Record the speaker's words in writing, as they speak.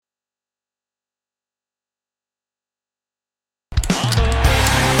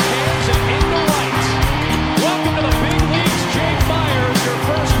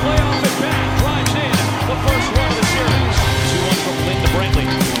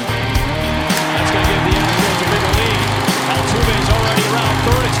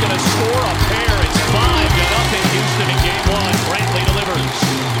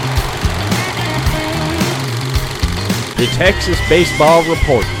Texas Baseball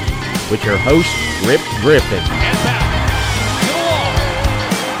Report with your host, Rip Griffin. And back to the wall.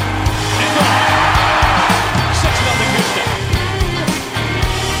 And gone. 6-0 Houston.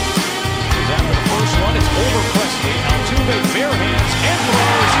 Is after the first one, it's over Presley. Altuve bare hands and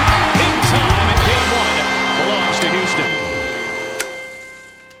throws in time, and game one belongs to Houston.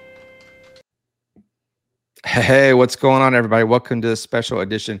 Hey, what's going on, everybody? Welcome to this special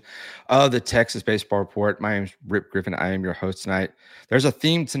edition of the Texas Baseball Report. My name is Rip Griffin. I am your host tonight. There's a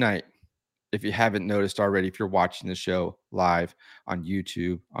theme tonight. If you haven't noticed already, if you're watching the show live on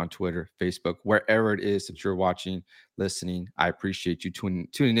YouTube, on Twitter, Facebook, wherever it is that you're watching, listening, I appreciate you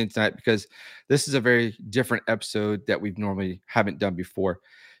tuning in tonight because this is a very different episode that we've normally haven't done before.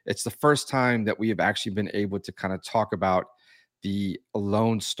 It's the first time that we have actually been able to kind of talk about the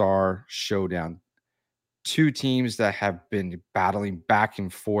Lone Star Showdown. Two teams that have been battling back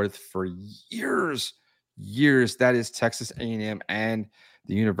and forth for years. That is Texas A&M and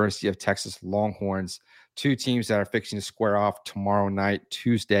the University of Texas Longhorns. Two teams that are fixing to square off tomorrow night,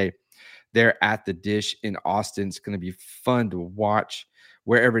 Tuesday. They're at the Dish in Austin. It's going to be fun to watch.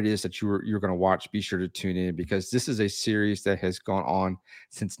 Wherever it is that you're going to watch, be sure to tune in because this is a series that has gone on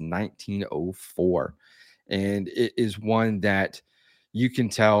since 1904. And it is one that you can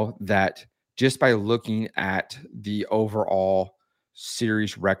tell that just by looking at the overall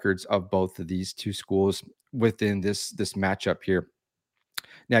series records of both of these two schools within this matchup here.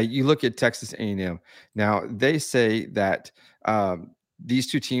 Now, you look at Texas A&M. Now, they say that these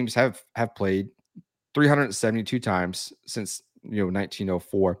two teams have played 372 times since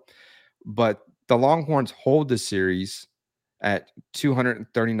 1904, but the Longhorns hold the series at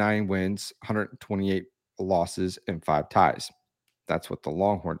 239 wins, 128 losses, and 5 ties. That's what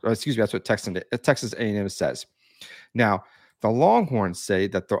that's what Texas A&M says. Now, the Longhorns say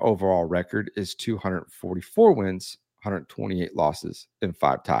that their overall record is 244 wins, 128 losses, and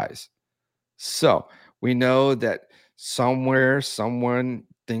 5 ties. So we know that somewhere someone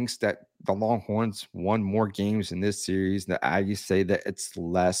thinks that the Longhorns won more games in this series. The Aggies say that it's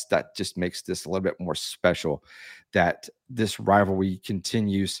less. That just makes this a little bit more special, that this rivalry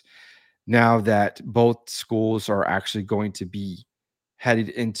continues now that both schools are actually going to be headed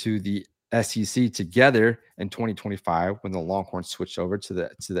into the SEC together in 2025 when the Longhorns switch over to the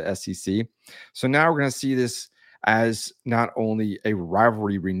SEC. So now we're going to see this as not only a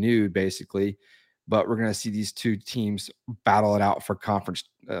rivalry renewed, basically, but we're going to see these two teams battle it out for conference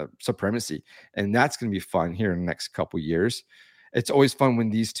supremacy. And that's going to be fun here in the next couple years. It's always fun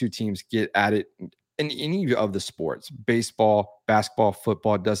when these two teams get at it in any of the sports, baseball, basketball,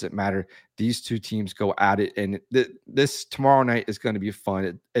 football, doesn't matter. These two teams go at it. And this tomorrow night is going to be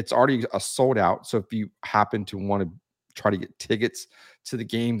fun. It's already a sold out. So if you happen to want to try to get tickets to the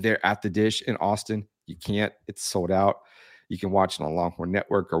game there at the Dish in Austin, you can't. It's sold out. You can watch it on Longhorn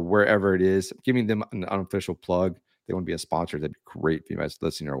Network or wherever it is. Giving them an unofficial plug. They want to be a sponsor. That'd be great if you guys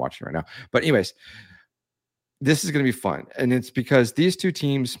listening or watching right now. But anyways, this is going to be fun. And it's because these two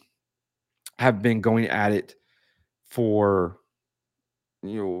teams have been going at it for,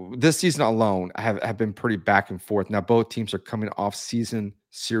 this season alone have been pretty back and forth. Now, both teams are coming off season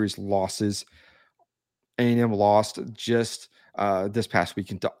series losses. A&M lost just this past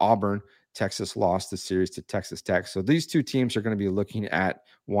weekend to Auburn. Texas lost the series to Texas Tech. So these two teams are going to be looking at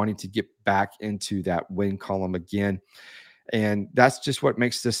wanting to get back into that win column again. And that's just what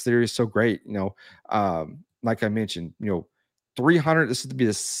makes this series so great. Like I mentioned, 300. This is to be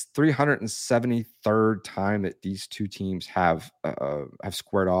the 373rd time that these two teams have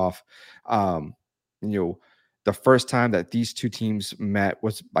squared off. The first time that these two teams met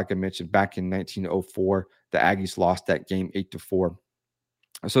was, like I mentioned, back in 1904. The Aggies lost that game 8-4.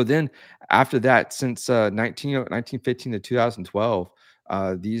 So then, after that, since 1915 to 2012,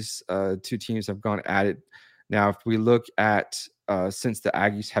 these two teams have gone at it. Now, if we look at since the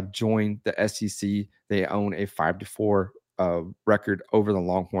Aggies have joined the SEC, they own a 5-4 record over the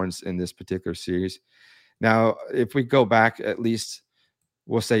Longhorns in this particular series. Now, if we go back at least,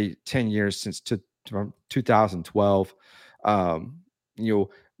 we'll say 10 years since 2012,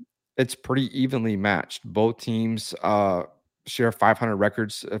 it's pretty evenly matched. Both teams share 500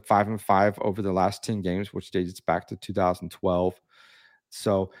 records, 5-5 over the last 10 games, which dates back to 2012.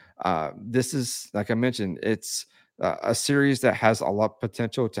 So this is, like I mentioned, it's a series that has a lot of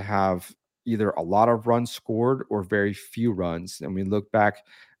potential to have either a lot of runs scored or very few runs. And we look back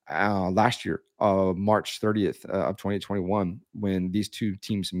last year, March 30th of 2021, when these two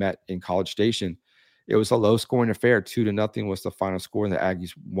teams met in College Station. It was a low-scoring affair. 2-0 was the final score, and the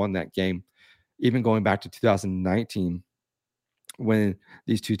Aggies won that game. Even going back to 2019, when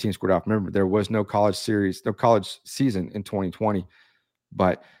these two teams squared off. Remember, there was no college season in 2020,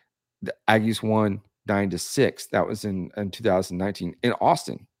 but the Aggies won 9-6. That was in 2019 in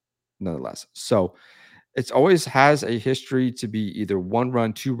Austin, nonetheless. So it's always has a history to be either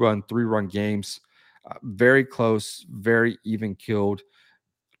 1-run, 2-run, 3-run games, very close, very even killed.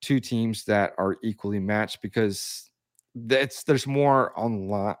 Two teams that are equally matched because there's more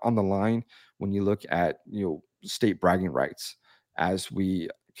on the line when you look at state bragging rights as we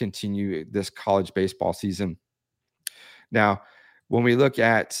continue this college baseball season. Now, when we look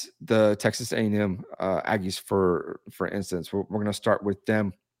at the Texas A&M Aggies, for instance, we're going to start with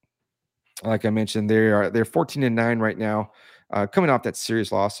them. Like I mentioned, they're 14-9 right now, coming off that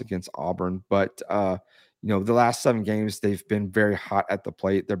serious loss against Auburn. But the last 7 games they've been very hot at the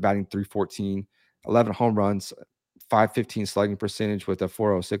plate. They're batting .314, 11 home runs, .515 slugging percentage with a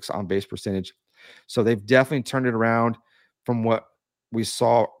 .406 on base percentage. So they've definitely turned it around from what we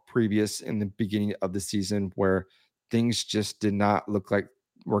saw previous in the beginning of the season, where things just did not look like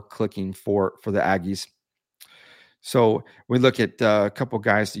were clicking for the Aggies. So we look at a couple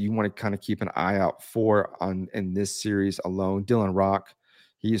guys that you want to kind of keep an eye out for in this series alone. Dylan Rock,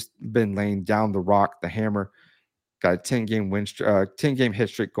 he's been laying down the rock, the hammer. Got a 10-game hit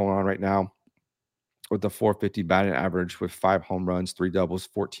streak going on right now with a .450 batting average with 5 home runs, 3 doubles,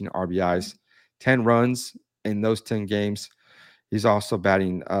 14 RBIs, 10 runs in those 10 games. He's also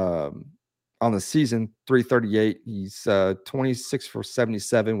batting on the season .338. He's 26 for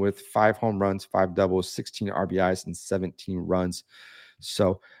 77 with 5 home runs, 5 doubles, 16 RBIs, and 17 runs.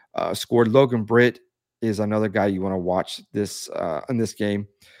 So scored. Logan Britt is another guy you want to watch this in this game.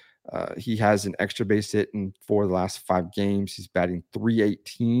 He has an extra base hit in 4 of the last 5 games. He's batting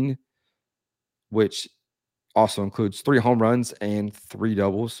 .318, which also includes 3 home runs and 3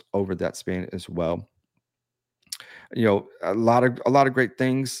 doubles over that span as well. A lot of great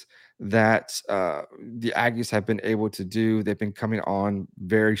things that the Aggies have been able to do. They've been coming on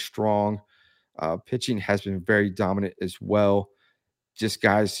very strong. Pitching has been very dominant as well. Just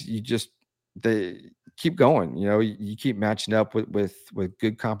guys, they keep going. You keep matching up with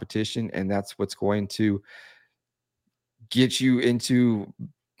good competition, and that's what's going to get you into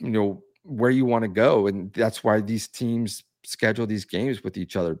where you want to go. And that's why these teams schedule these games with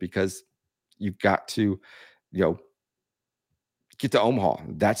each other, because you've got to get to Omaha.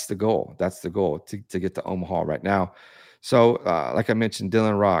 That's the goal. That's the goal, to get to Omaha right now. So, like I mentioned,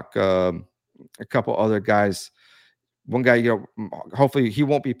 Dylan Rock, a couple other guys. One guy, hopefully he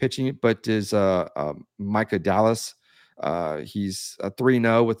won't be pitching, but is Micah Dallas. He's a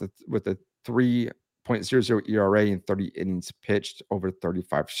 3-0 with a 3.00 ERA in 30 innings pitched, over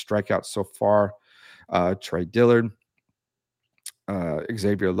 35 strikeouts so far. Trey Dillard,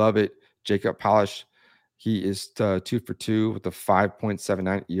 Xavier Lovett, Jacob Polish. He is 2 for 2 with a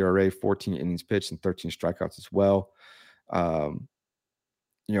 5.79 ERA, 14 innings pitched, and 13 strikeouts as well. I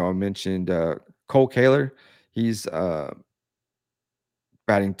mentioned Cole Kaler. He's batting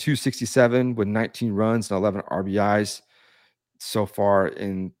 .267 with 19 runs and 11 RBIs so far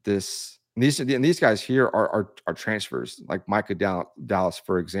in this. And these guys here are transfers. Like Micah Dallas,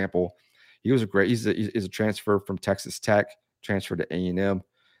 for example. He's a transfer from Texas Tech, transferred to A&M.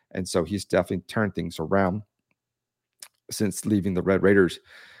 And so he's definitely turned things around since leaving the Red Raiders.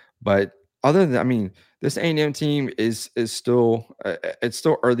 But other than, this A&M team is still it's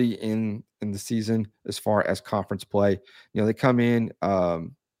still early in the season as far as conference play. They come in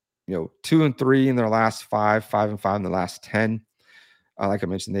 2-3 in their last 5, 5-5 in the last 10. Like I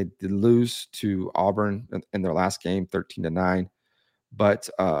mentioned, they did lose to Auburn in their last game, 13-9. But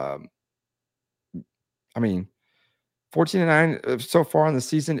 14-9 so far in the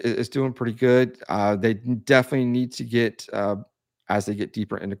season is doing pretty good. They definitely need to get, as they get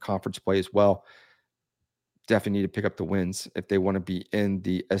deeper into conference play as well, definitely need to pick up the wins if they want to be in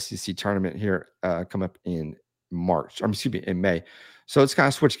the SEC tournament here come up in in May. So let's kind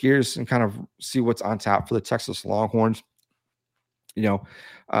of switch gears and kind of see what's on tap for the Texas Longhorns.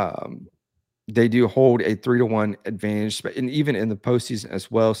 They do hold a 3-1 advantage, but even in the postseason as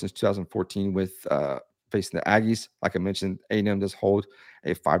well since 2014 with facing the Aggies. Like I mentioned, A&M does hold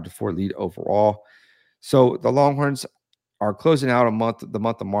a 5-4 lead overall. So the Longhorns are closing out the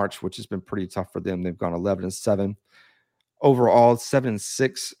month of March, which has been pretty tough for them. They've gone 11-7 overall,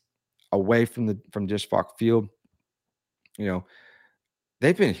 7-6 away from Dish Falk Field.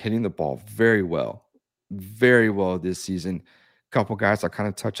 They've been hitting the ball very well this season. A couple guys I'll kind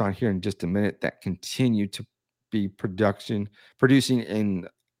of touch on here in just a minute that continue to be producing in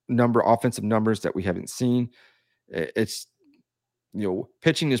offensive numbers that we haven't seen. It's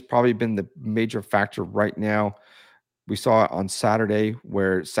pitching has probably been the major factor right now. We saw it on Saturday,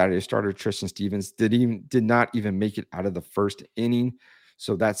 where Saturday starter Tristan Stevens did not even make it out of the first inning.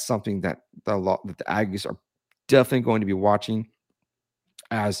 So that's something that that the Aggies are definitely going to be watching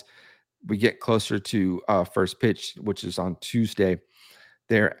as we get closer to first pitch, which is on Tuesday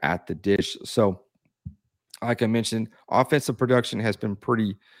there at the Dish. So, like I mentioned, offensive production has been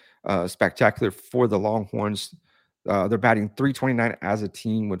pretty spectacular for the Longhorns. They're batting 329 as a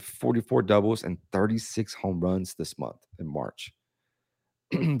team with 44 doubles and 36 home runs this month in March.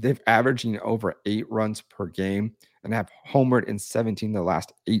 They've averaging over 8 runs per game and have homered in 17 of the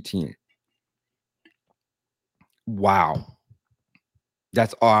last 18. Wow.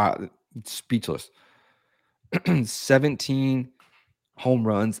 That's speechless. 17 home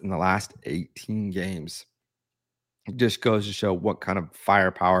runs in the last 18 games. It just goes to show what kind of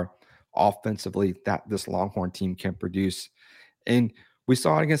firepower offensively that this Longhorn team can produce. And we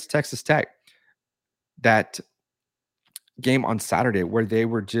saw it against Texas Tech, that game on Saturday where they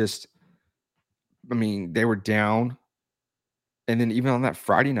were just, they were down. And then even on that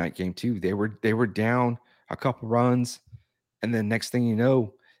Friday night game too, they were down a couple runs. And then next thing you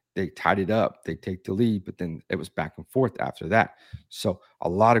know, they tied it up. They take the lead, but then it was back and forth after that. So a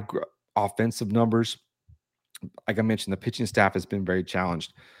lot of offensive numbers. Like I mentioned, the pitching staff has been very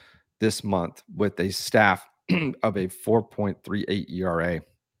challenged this month with a staff of a 4.38 ERA.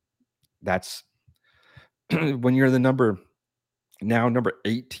 That's when you're the number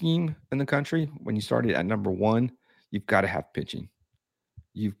 18 in the country. When you started at number 1, you've got to have pitching.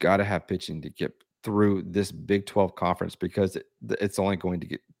 You've got to have pitching to get through this Big 12 conference, because it's only going to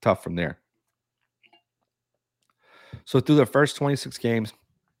get tough from there. So through the first 26 games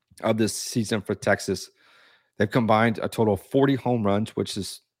of this season for Texas, they've combined a total of 40 home runs, which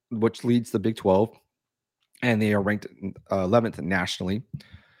leads the Big 12, and they are ranked 11th nationally.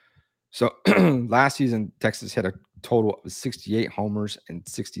 So last season, Texas had a total of 68 homers in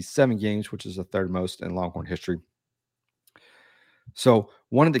 67 games, which is the third most in Longhorn history. So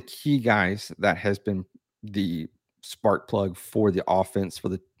one of the key guys that has been the spark plug for the offense for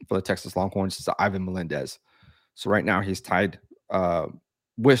the Texas Longhorns is Ivan Melendez. So right now he's tied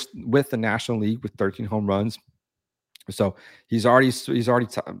with the National League with 13 home runs. So he's already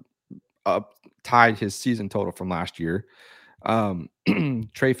tied his season total from last year.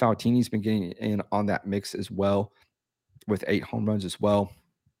 Trey Fautini's been getting in on that mix as well with 8 home runs as well.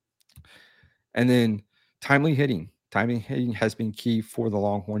 And then timely hitting. Timely hitting has been key for the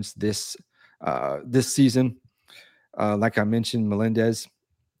Longhorns this season. Like I mentioned, Melendez,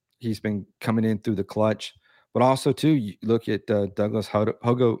 he's been coming in through the clutch. But also, too, you look at Douglas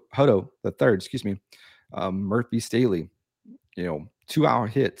Hodo the third, excuse me, Murphy Staley, 2-hour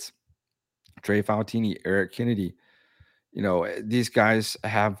hits. Trey Fautini, Eric Kennedy, these guys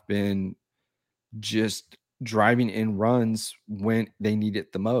have been just driving in runs when they need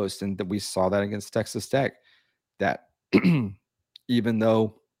it the most. And that we saw that against Texas Tech, that even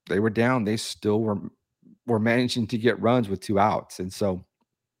though they were down, they still were managing to get runs with 2 outs. And so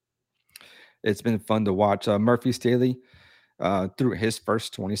it's been fun to watch. Murphy Staley, through his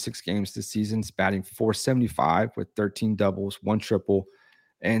first 26 games this season, is batting .475 with 13 doubles, 1 triple,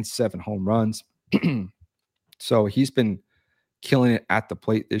 and 7 home runs. So he's been killing it at the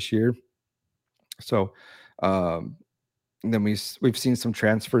plate this year. So then we've seen some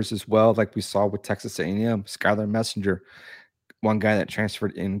transfers as well, like we saw with Texas A&M. Skylar Messenger, one guy that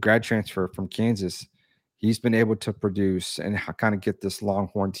transferred in grad transfer from Kansas, he's been able to produce and kind of get this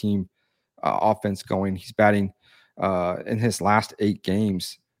Longhorn team offense going. He's batting in his last 8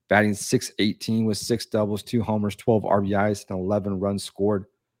 games, batting .618 with 6 doubles, 2 homers, 12 RBIs, and 11 runs scored.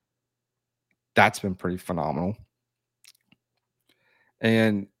 That's been pretty phenomenal.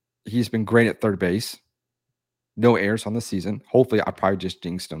 And he's been great at third base. No errors on the season. Hopefully, I probably just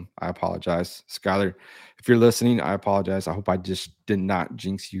jinxed him. I apologize. Skylar, if you're listening, I apologize. I hope I just did not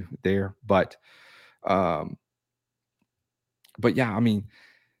jinx you there. But yeah,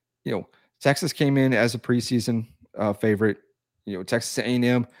 Texas came in as a preseason favorite. Texas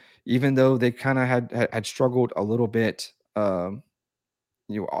A&M, even though they kind of had struggled a little bit,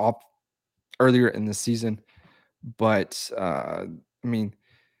 off earlier in the season. But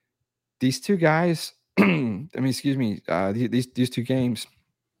these two guys. These 2 games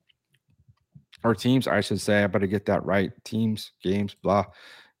or teams, I should say. I better get that right. Teams, games, blah.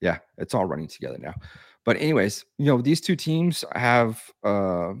 Yeah, it's all running together now. But anyways, these 2 teams have,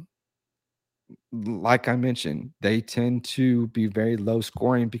 like I mentioned, they tend to be very low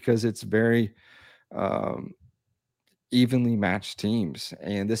scoring because it's very evenly matched teams.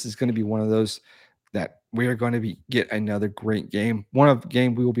 And this is going to be one of those that we are going to get another great game. One of the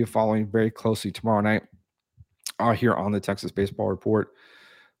game we will be following very closely tomorrow night. here on the Texas Baseball Report.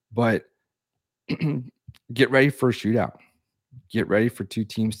 But get ready for a shootout. Get ready for two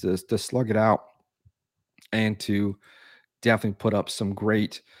teams to slug it out and to definitely put up some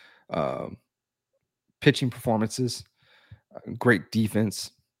great pitching performances, great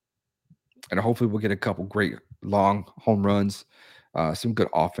defense, and hopefully we'll get a couple great long home runs, some good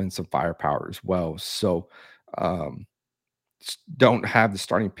offensive firepower as well. So don't have the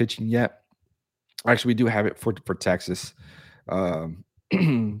starting pitching yet. Actually, we do have it for Texas. Um,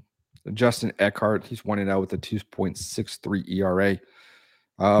 Justin Eckhart, he's 1-0 with a 2.63 ERA.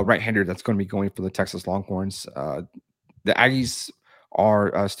 Right-hander that's going to be going for the Texas Longhorns. The Aggies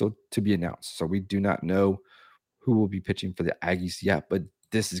are still to be announced, so we do not know who will be pitching for the Aggies yet, but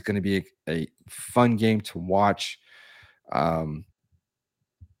this is going to be a fun game to watch.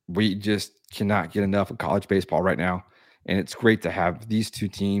 We just cannot get enough of college baseball right now, and it's great to have these two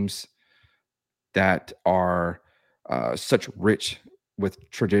teams that are such rich with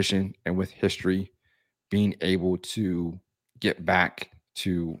tradition and with history being able to get back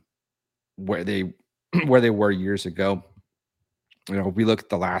to where they where they were years ago. You know, we look at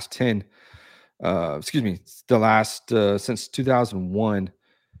the last 10 the last since 2001,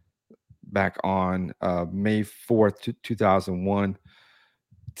 back on May 4th 2001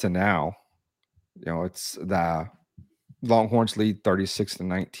 to now. You know, it's the Longhorns lead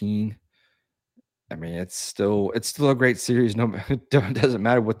 36-19. I mean, it's still a great series. No, it doesn't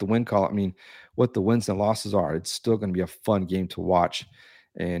matter what the win call. I mean, what the wins and losses are. It's still going to be a fun game to watch,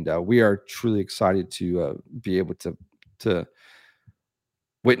 and we are truly excited to be able to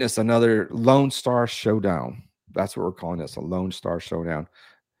witness another Lone Star Showdown. That's what we're calling this, a Lone Star Showdown.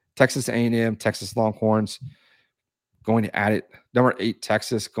 Texas A&M, Texas Longhorns going at it. Number 8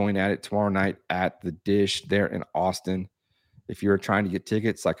 Texas going at it tomorrow night at the Dish there in Austin. If you're trying to get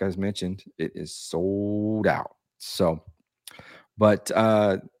tickets, like I mentioned, it is sold out. So, but it's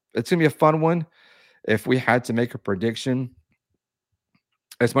going to be a fun one. If we had to make a prediction,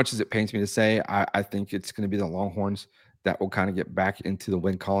 as much as it pains me to say, I think it's going to be the Longhorns that will kind of get back into the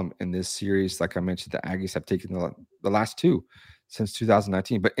win column in this series. Like I mentioned, the Aggies have taken the last two since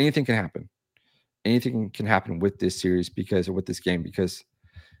 2019, but anything can happen. Anything can happen with this series with this game, because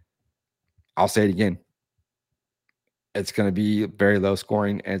I'll say it again. It's going to be very low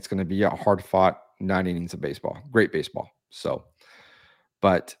scoring, and it's going to be a hard fought 9 innings of baseball. Great baseball. So,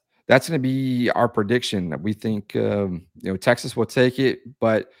 but that's going to be our prediction. We think, Texas will take it,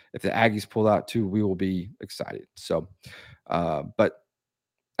 but if the Aggies pull out too, we will be excited. So, but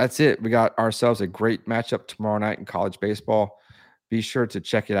that's it. We got ourselves a great matchup tomorrow night in college baseball. Be sure to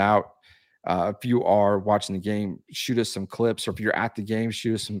check it out. If you are watching the game, shoot us some clips, or if you're at the game,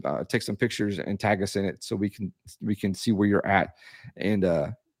 shoot us some, take some pictures and tag us in it so we can see where you're at and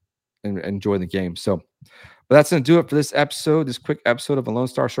enjoy the game. So, but that's going to do it for this episode, this quick episode of a Lone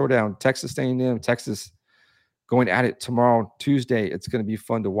Star Showdown. Texas A&M, Texas going at it tomorrow, Tuesday. It's going to be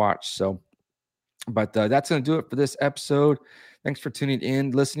fun to watch. So, but that's going to do it for this episode. Thanks for tuning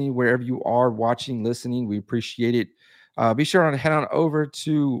in, listening, wherever you are watching, listening. We appreciate it. Be sure to head on over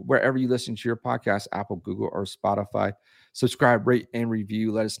to wherever you listen to your podcast, Apple, Google, or Spotify. Subscribe, rate, and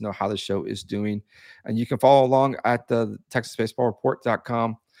review. Let us know how the show is doing. And you can follow along at the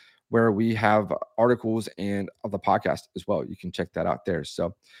TexasBaseballReport.com, where we have articles and the podcast as well. You can check that out there.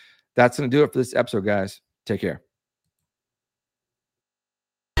 So that's going to do it for this episode, guys. Take care.